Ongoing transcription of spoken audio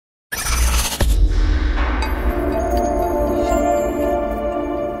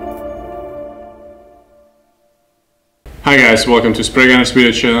Hi guys, welcome to Spray Gunner's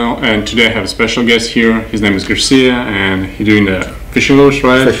video channel, and today I have a special guest here. His name is Garcia and he's doing the fishing lures,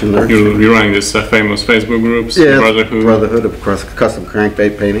 right? Fishing lures. You're running this famous Facebook groups, yeah, Brotherhood of custom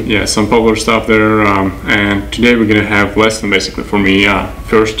crankbait painting. Yeah, some popular stuff there, and today we're gonna have lesson basically for me.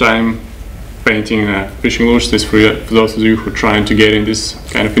 First time painting fishing lures. This for those of you who are trying to get in this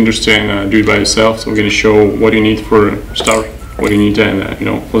kind of industry and do it by yourself. So we're gonna show what you need for a start, what you need, and you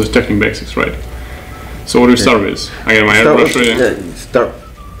know, all the technical basics, right? So what do we start with? I got my airbrush ready. Yeah,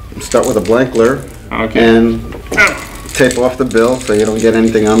 start with a blank lure. Okay. And tape off the bill so you don't get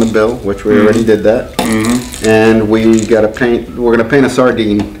anything on the bill, which we already did that. And we got to paint. We're going to paint a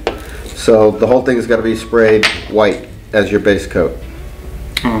sardine, so the whole thing has got to be sprayed white as your base coat.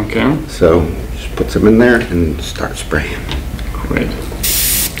 Okay. So just put some in there and start spraying. Great.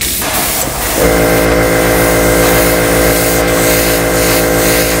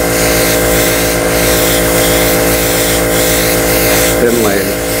 Thin layer.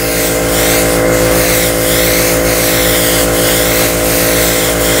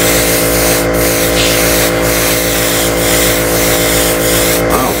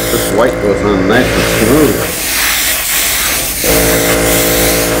 Wow, this white goes on nice and smooth.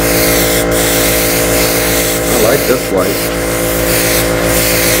 I like this white.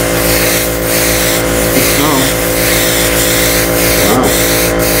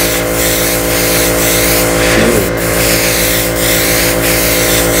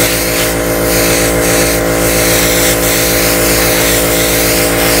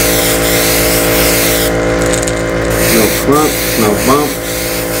 No bump.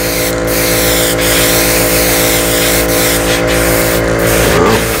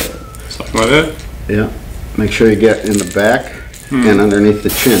 Wow. Something like that? Yeah. Make sure you get in the back and underneath the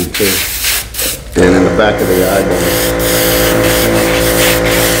chin too. And in the back of the eyeball.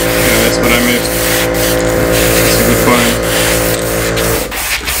 Yeah, that's what I missed. That's a good point.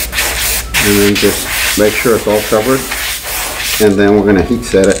 And then just make sure it's all covered. And then we're going to heat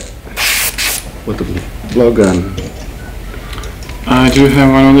set it with the blowgun. I do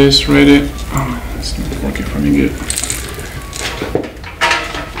have one of these ready. Oh man, it's not working for me good.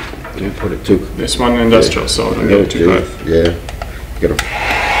 Yeah, put it too. This one industrial, so don't get it too hot. Yeah. Get a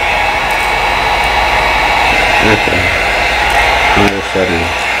higher setting.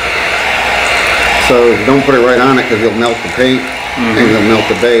 So don't put it right on it because you'll melt the paint and you'll melt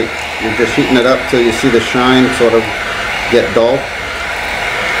the bait. You're just heating it up till you see the shine sort of get dull.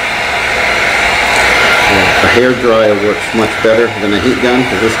 A hair dryer works much better than a heat gun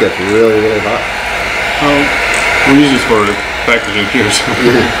because this gets really, really hot. Oh, we use this for the packaging here, so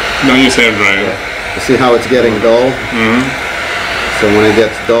don't use hair dryer. Yeah. You see how it's getting dull? So when it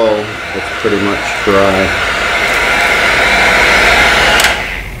gets dull, it's pretty much dry.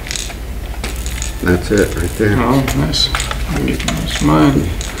 That's it right there. Oh, nice. I'll get mine.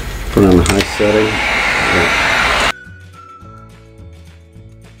 Put it on the high setting. Yeah.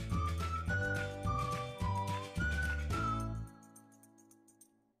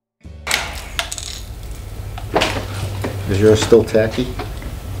 Is yours still tacky?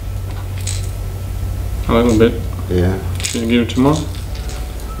 A little bit. Yeah. Should I give it to Mom?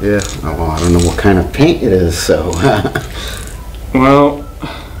 Yeah. Oh, well, I don't know what kind of paint it is, so. Well,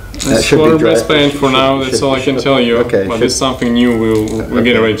 it's water-based paint for now. That's all I can tell you. Okay. But it's something new. We're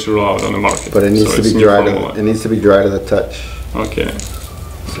getting ready to roll out on the market. But it needs to be dry. It needs to be dry to the touch. Okay.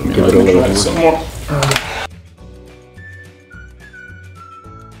 So give it a little more. Some more.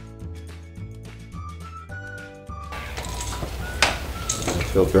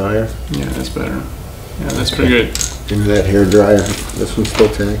 Feel drier? Yeah, that's better. Yeah, that's pretty good. Give me that hair dryer. This one's still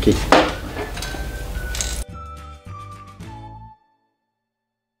tacky.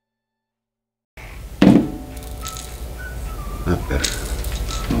 Not better.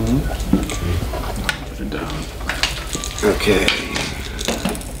 Okay. Put it down. Okay.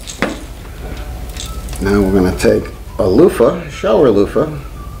 Now we're going to take a loofah, shower loofah,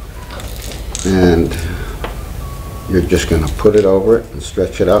 and you're just going to put it over it and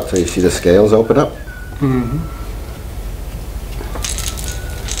stretch it out till you see the scales open up. And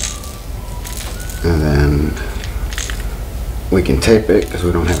then we can tape it because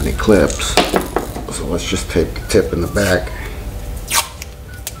we don't have any clips. So let's just tape the tip in the back.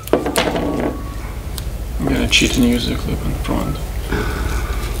 I'm going to cheat and use the clip in front.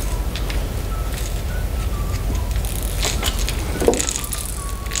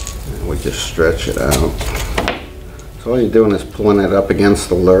 And we just stretch it out. So all you're doing is pulling it up against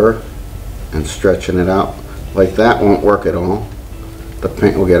the lure and stretching it out. Like that won't work at all. The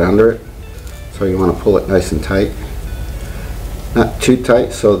paint will get under it. So you want to pull it nice and tight. Not too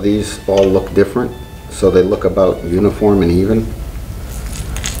tight so these all look different. so they look about uniform and even.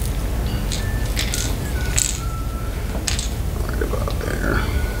 Right about there.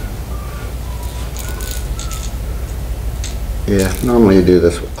 Yeah, normally you do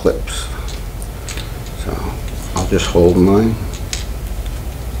this with clips. So I'll just hold mine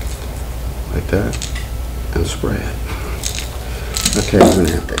like that and spray it. Okay, I'm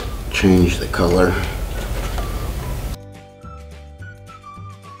gonna have to change the color.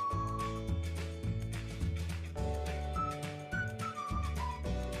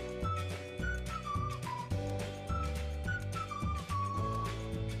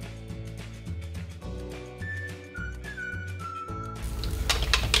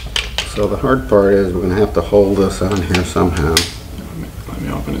 So the hard part is we're going to have to hold this on here somehow. Let me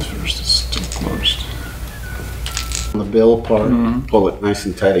open it first, it's still closed. On the bill part, pull it nice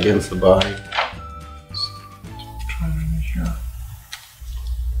and tight against the body. Try to make sure.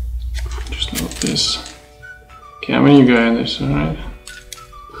 Just note this. Okay, I'm a new guy in this, alright?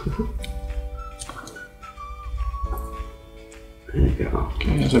 There you go.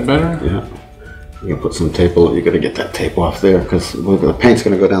 Okay, is it better? Yeah. You can put some tape, you got to get that tape off there because the paint's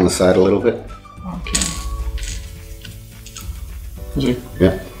going to go down the side a little bit. Okay. Is it?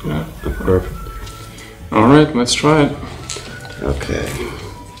 Yeah. Yeah. Perfect. Alright, let's try it. Okay.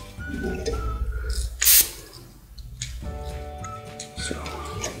 So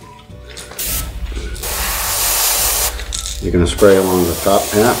you're going to spray along the top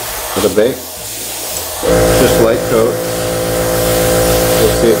half of the bait. Just light coat.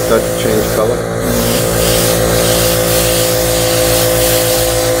 You'll see it start to change color.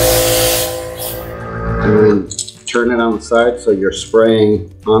 And then turn it on the side so you're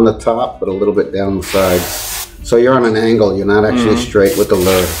spraying on the top but a little bit down the sides. So you're on an angle, you're not actually straight with the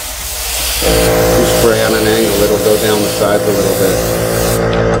lure. You spray on an angle, it'll go down the sides a little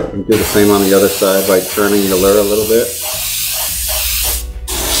bit. You do the same on the other side by turning your lure a little bit.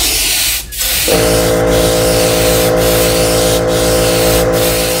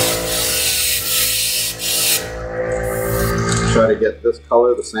 Try to get this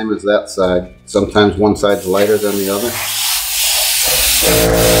color the same as that side. Sometimes one side's lighter than the other.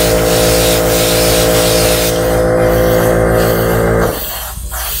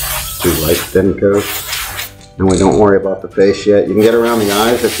 Too light, then coat. And we don't worry about the face yet. You can get around the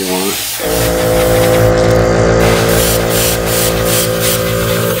eyes if you want.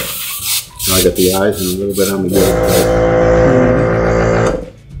 So I got the eyes and a little bit on the yolk side.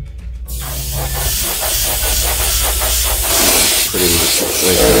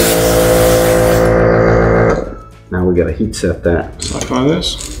 Now we gotta heat set that. Like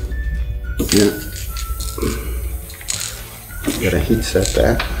this? Yeah. Gotta heat set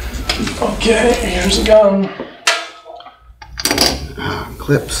that. Okay, here's the gun.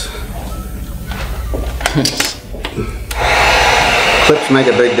 Clips. Clips make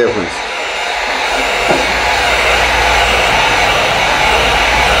a big difference.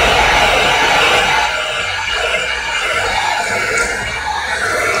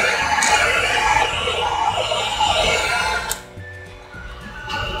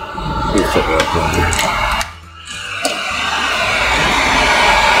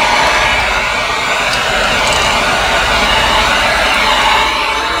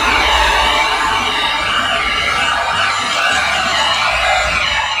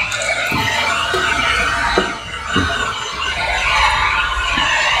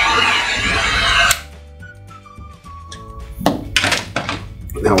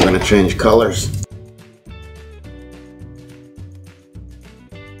 Now we're going to change colors.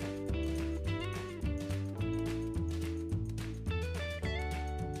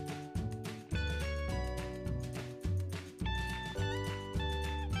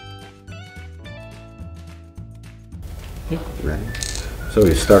 Ready? So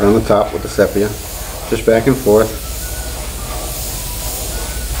you start on the top with the sepia, just back and forth,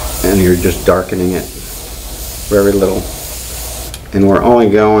 and you're just darkening it very little. And we're only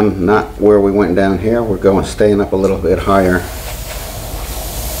going not where we went down here, we're going staying up a little bit higher.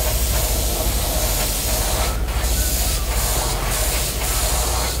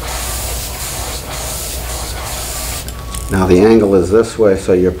 Now the angle is this way,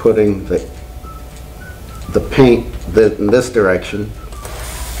 so you're putting the paint in this direction,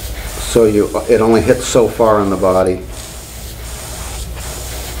 so it only hits so far on the body.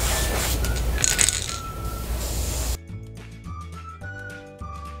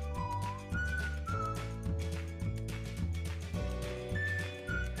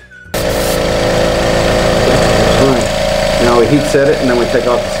 Now we heat set it and then we take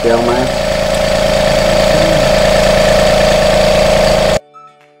off the scale mask.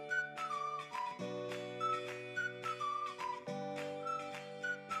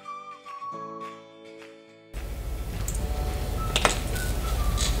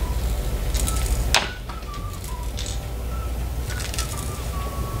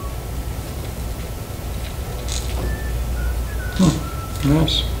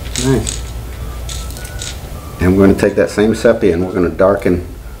 we're going to take that same sepia and we're going to darken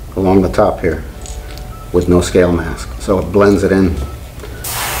along the top here with no scale mask. So it blends it in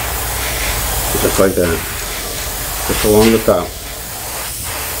just like that, just along the top.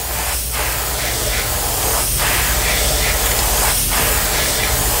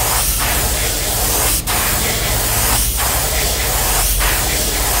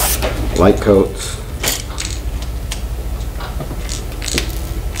 Light coats.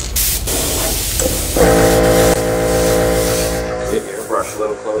 Get your airbrush a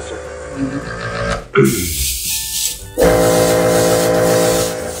little closer.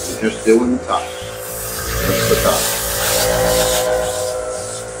 Just doing the top. Just the top.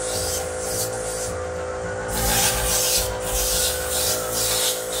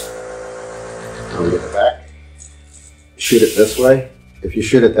 Now we get the back. Shoot it this way. If you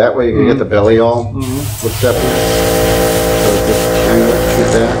shoot it that way, you can get the belly all looked up here. So just angle it,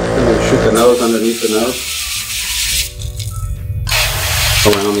 shoot that, and then shoot the nose underneath the nose.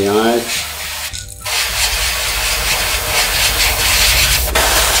 Around the eyes.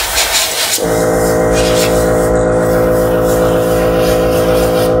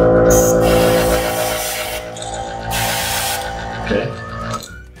 Okay.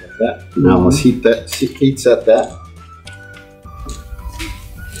 Like that. Now let's heat set that.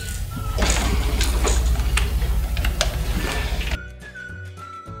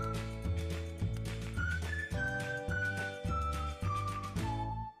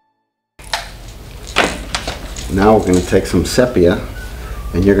 Now we're going to take some sepia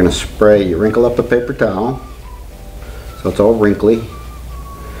and you're going to spray, you wrinkle up a paper towel so it's all wrinkly,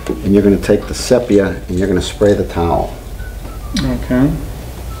 and you're going to take the sepia and you're going to spray the towel. Okay.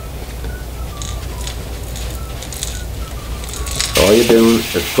 So all you're doing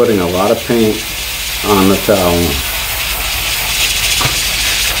is putting a lot of paint on the towel.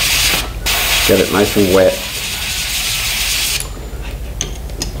 Get it nice and wet.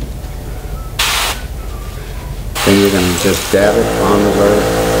 Then you're going to just dab it on the road,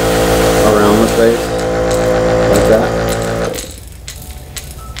 around the face, like that.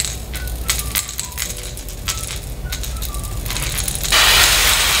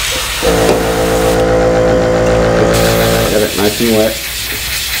 Get it nice and wet.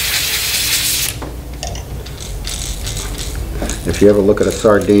 If you ever look at a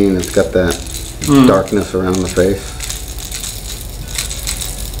sardine, it's got that darkness around the face.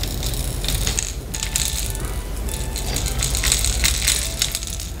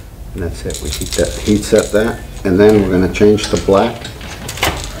 And that's it. We heat set that, and then we're going to change to black,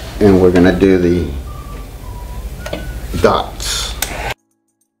 and we're going to do the dots.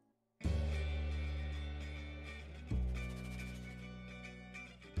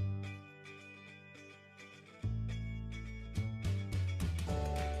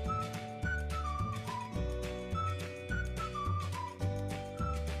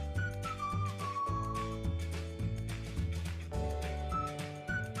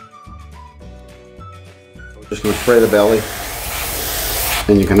 Just going to spray the belly,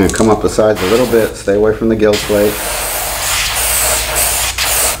 and you're going to come up the sides a little bit, stay away from the gill plate.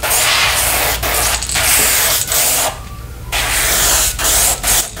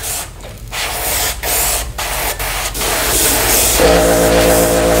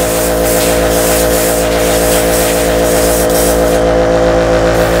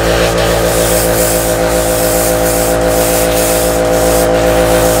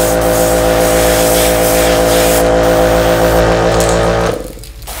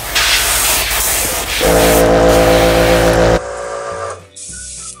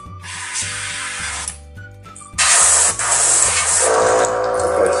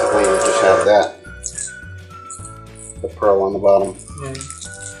 Have that, the pearl on the bottom.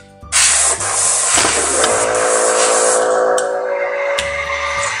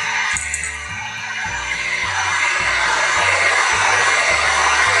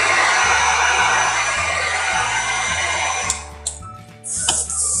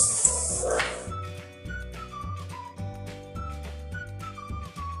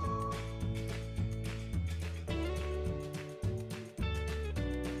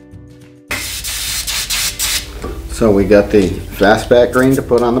 So we got the Fastback green to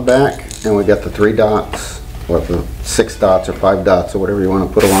put on the back, and we got the 3 dots, or the 6 dots or 5 dots, or whatever you want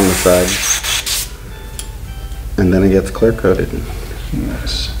to put along the side. And then it gets clear coated.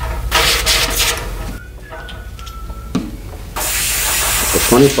 Nice. The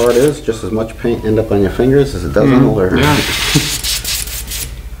funny part is, just as much paint end up on your fingers as it does on the lure. Yeah.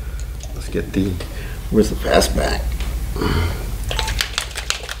 Let's get the, where's the Fastback?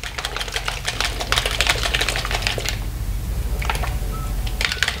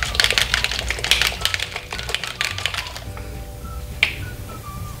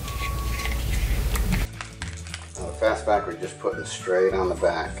 Fastback we're just putting straight on the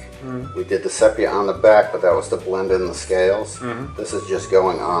back. We did the sepia on the back, but that was to blend in the scales. This is just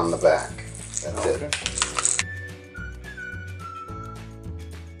going on the back. That's it.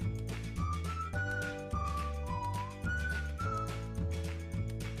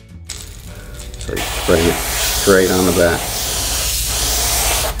 So you spray it straight on the back.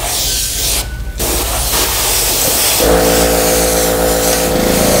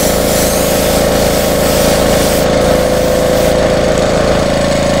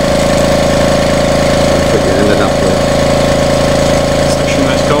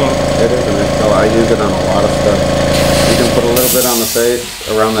 I use it on a lot of stuff. You can put a little bit on the face,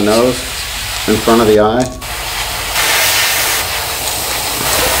 around the nose, in front of the eye.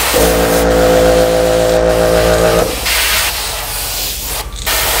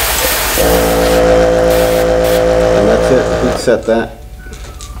 And that's it. Heat set that.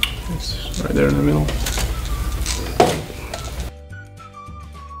 It's right there in the middle.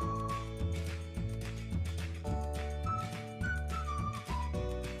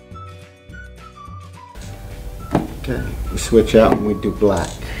 Okay, we switch out and we do black.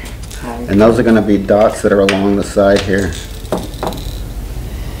 And those are going to be dots that are along the side here.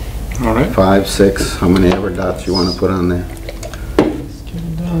 Alright. 5, 6, how many ever dots you want to put on there. Let's get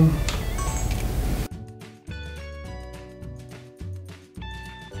it done.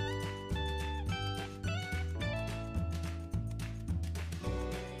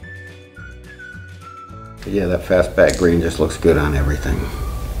 Yeah, that Fastback green just looks good on everything.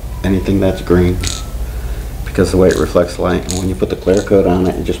 Anything that's green. Because the way it reflects light, and when you put the clear coat on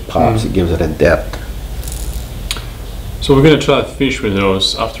it, it just pops, it gives it a depth. So we're gonna try to fish with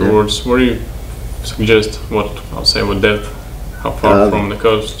those afterwards. Yeah. What do you suggest? What depth? How far from the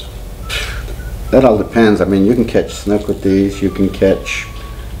coast? That all depends. I mean, you can catch snook with these. You can catch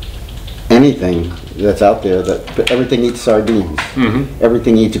anything that's out there. But everything eats sardines.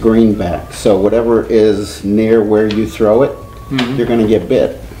 Everything eats greenback. So whatever is near where you throw it, you're going to get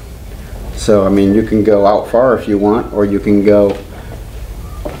bit. So I mean, you can go out far if you want, or you can go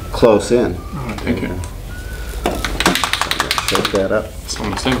close in. Oh, thank you. Shake that up. It's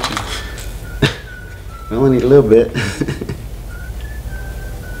almost empty. I only need a little bit.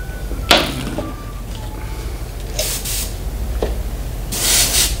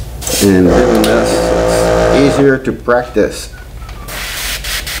 And doing this, it's easier to practice.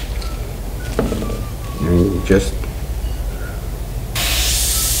 And you just,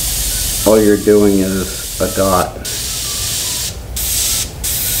 all you're doing is a dot.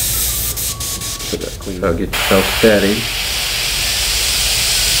 So get yourself steady.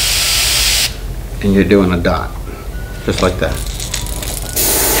 And you're doing a dot, just like that.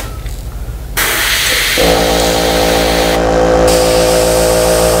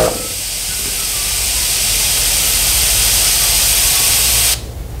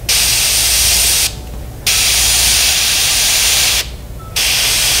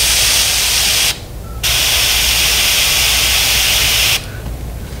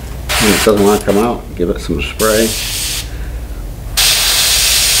 When it doesn't want to come out, give it some spray.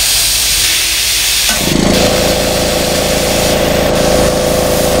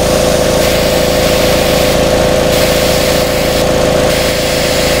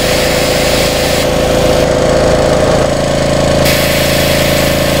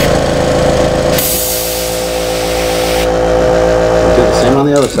 Do the same on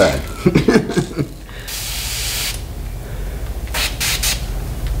the other side.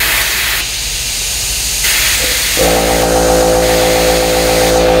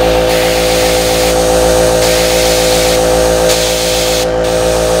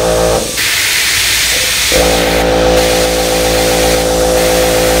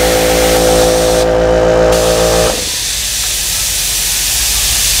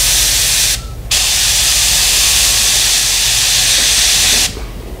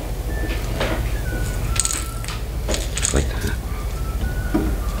 Like that.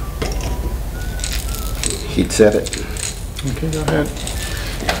 Heat set it. Okay, go ahead.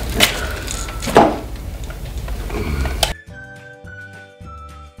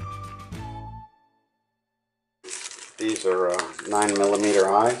 These are 9mm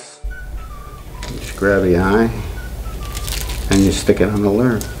eyes. You just grab the eye and you stick it on the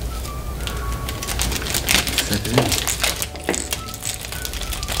lure. Set it in.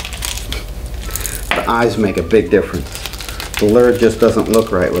 The eyes make a big difference. The lure just doesn't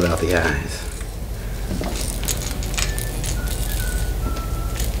look right without the eyes.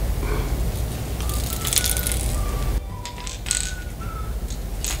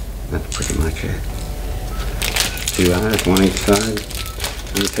 That's pretty much it. 2 eyes, one each side.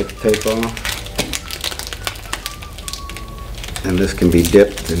 And you take the tape off. and this can be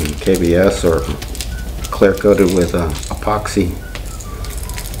dipped in KBS or clear coated with epoxy.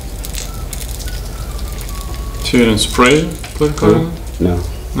 So you don't spray clear coating? No.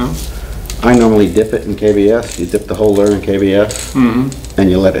 No? I normally dip it in KBS. You dip the whole lure in KBS, and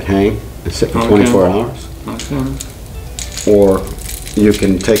you let it hang and sit for 24 hours. Okay. Or you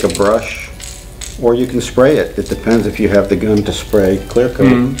can take a brush, or you can spray it. It depends if you have the gun to spray clear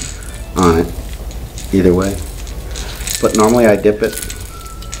coat on it. Either way. But normally I dip it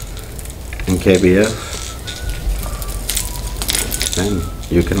in KBS. And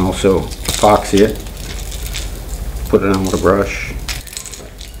you can also epoxy it. Put it on with a brush.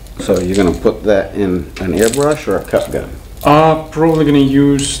 So you're going to put that in an airbrush or a cut gun? Probably going to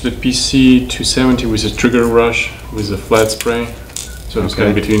use the PC 270 with a trigger brush with a flat spray. So it's kind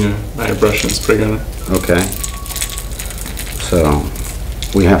of between an airbrush and spray gunner. Okay. So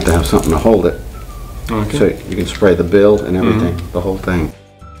we have to have something to hold it. Okay. So you can spray the bill and everything, the whole thing.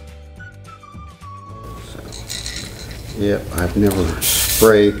 So, yep, I've never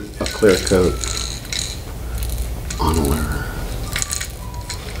sprayed a clear coat on a lure.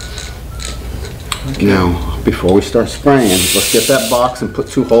 Okay. Now, before we start spraying, let's get that box and put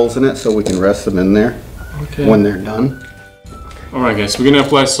 2 holes in it so we can rest them in there when they're done. Alright guys, we're gonna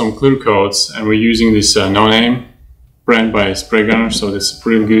apply some clear coats, and we're using this no-name brand by Spray Gunner, so this is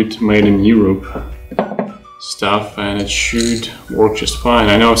pretty good, made in Europe stuff, and it should work just fine.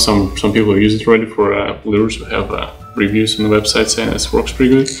 I know some people use it already for lures. We have reviews on the website saying this works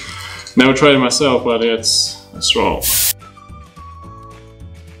pretty good. Never tried it myself, but let's roll.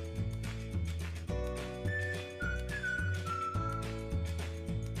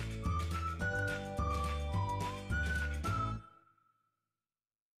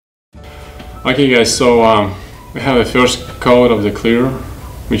 Okay guys, so we have the first coat of the clear,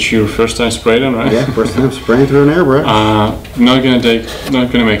 which you first time sprayed on, right? Yeah, first time spraying through an airbrush.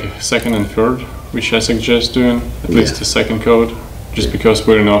 Not gonna make a second and third, which I suggest doing at least the second coat, just because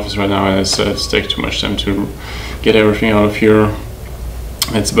we're in office right now and it takes too much time to get everything out of here.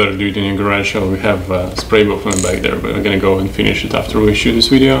 It's better to do it in your garage. So we have spray bottle back there, but we're gonna go and finish it after we shoot this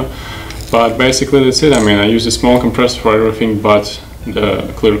video. But basically that's it. I mean, I use a small compressor for everything but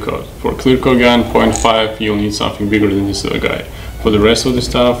the clear coat. For a clear coat gun 0.5, you'll need something bigger than this little guy. For the rest of the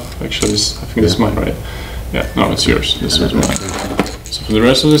stuff, actually this, I think this is mine, right? Yeah, no, it's yours. This is mine. So for the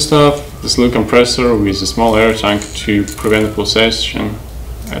rest of the stuff, this little compressor with a small air tank to prevent the pulsation.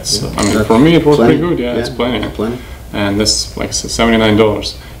 That's, I mean, for me it worked pretty good. Yeah, it's plenty. And that's like I said,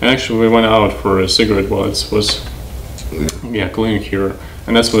 $79. And actually we went out for a cigarette while it was cleaning here.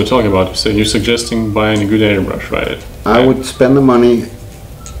 And that's what we're talking about. So you're suggesting buying a good airbrush, right? I would spend the money.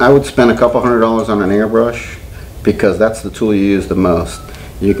 I would spend a couple $100 on an airbrush because that's the tool you use the most.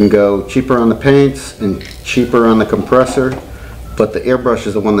 You can go cheaper on the paints and cheaper on the compressor, but the airbrush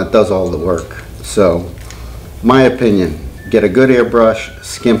is the one that does all the work. So, my opinion, get a good airbrush,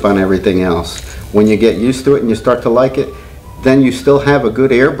 skimp on everything else. When you get used to it and you start to like it, then you still have a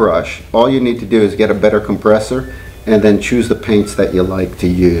good airbrush. All you need to do is get a better compressor and then choose the paints that you like to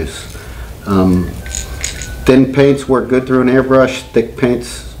use. Thin paints work good through an airbrush. Thick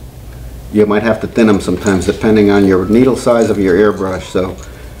paints, you might have to thin them sometimes depending on your needle size of your airbrush. So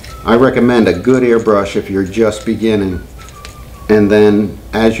I recommend a good airbrush if you're just beginning. And then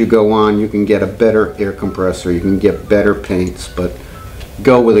as you go on, you can get a better air compressor, you can get better paints, but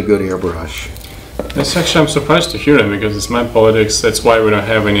go with a good airbrush. That's actually, I'm surprised to hear that because it's my politics. That's why we don't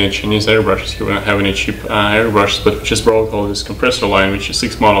have any Chinese airbrushes here. We don't have any cheap airbrushes, but we just brought all this compressor line, which is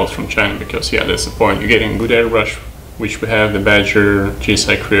 6 models from China, because yeah, that's the point. You're getting a good airbrush, which we have the Badger,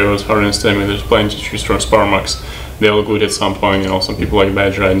 GSI Creos, Harden Stemmy. There's plenty to choose from. Sparmax, they all good at some point. You know, some people like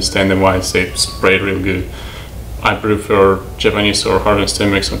Badger. I understand them why they spray real good. I prefer Japanese or Harden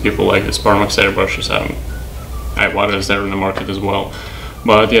Stemmy. Some people like the Sparmax airbrushes. I have others there in the market as well.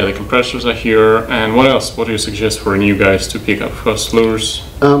 But yeah, the compressors are here. And what else? What do you suggest for new guys to pick up? First lures?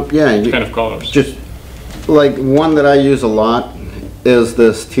 What kind of colors? Just like one that I use a lot is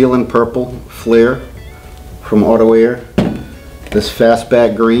this teal and purple flare from AutoAir. This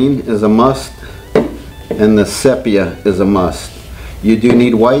Fastback green is a must, and the Sepia is a must. You do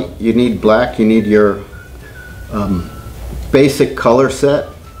need white, you need black, you need your basic color set.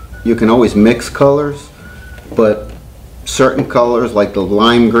 You can always mix colors, but certain colors like the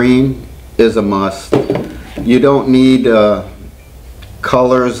lime green is a must. You don't need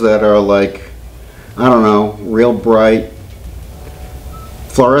colors that are like, I don't know, real bright.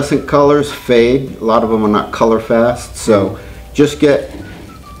 Fluorescent colors fade. A lot of them are not color fast, so just get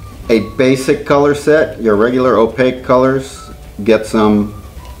a basic color set, your regular opaque colors, get some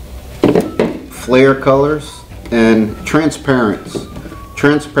flare colors, and transparents.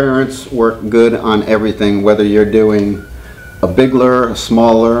 Transparents work good on everything, whether you're doing a big lure, a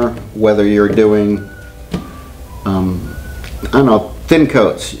small lure, whether you're doing, I don't know, thin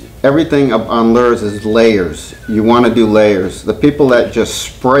coats. Everything on lures is layers. You want to do layers. The people that just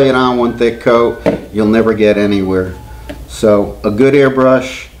spray it on one thick coat, you'll never get anywhere. So a good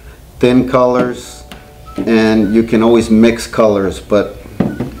airbrush, thin colors, and you can always mix colors, but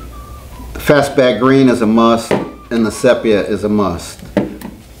the Fastback green is a must and the Sepia is a must.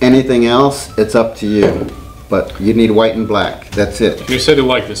 Anything else, it's up to you. But you need white and black. That's it. You said you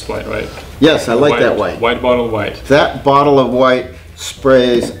like this white, right? Yes, I like that white. White bottle white. That bottle of white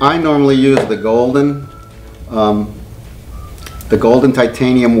sprays. I normally use the golden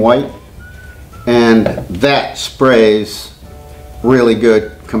titanium white, and that sprays really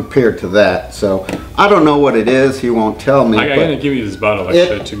good compared to that. So I don't know what it is. He won't tell me. I'm gonna give you this bottle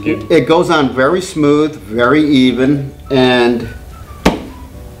actually to give. It goes on very smooth, very even, and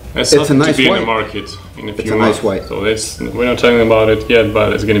it's a nice to be white. In the market in a few It's a months. nice white. So we're not telling about it yet,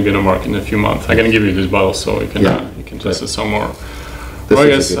 but it's going to be in the market in a few months. I'm going to give you this bottle so you can test it some more. Well, I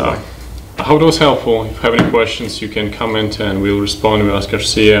guess I hope it was helpful. If you have any questions, you can comment and we'll respond. We'll ask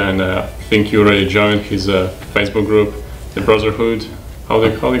Garcia, and I think you already joined his Facebook group, the Brotherhood. How do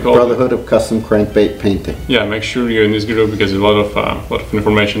you call it? Brotherhood of Custom Crankbait Painting. Yeah, make sure you're in this group because there's a lot of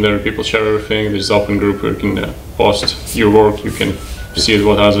information there. People share everything. There's an open group where you can post your work. You can see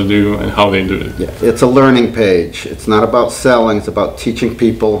what others do and how they do it. Yeah, it's a learning page. It's not about selling, it's about teaching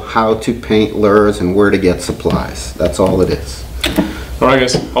people how to paint lures and where to get supplies. That's all it is. Alright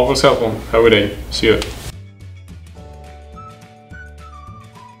guys, hope it was helpful. Have a good day. See you.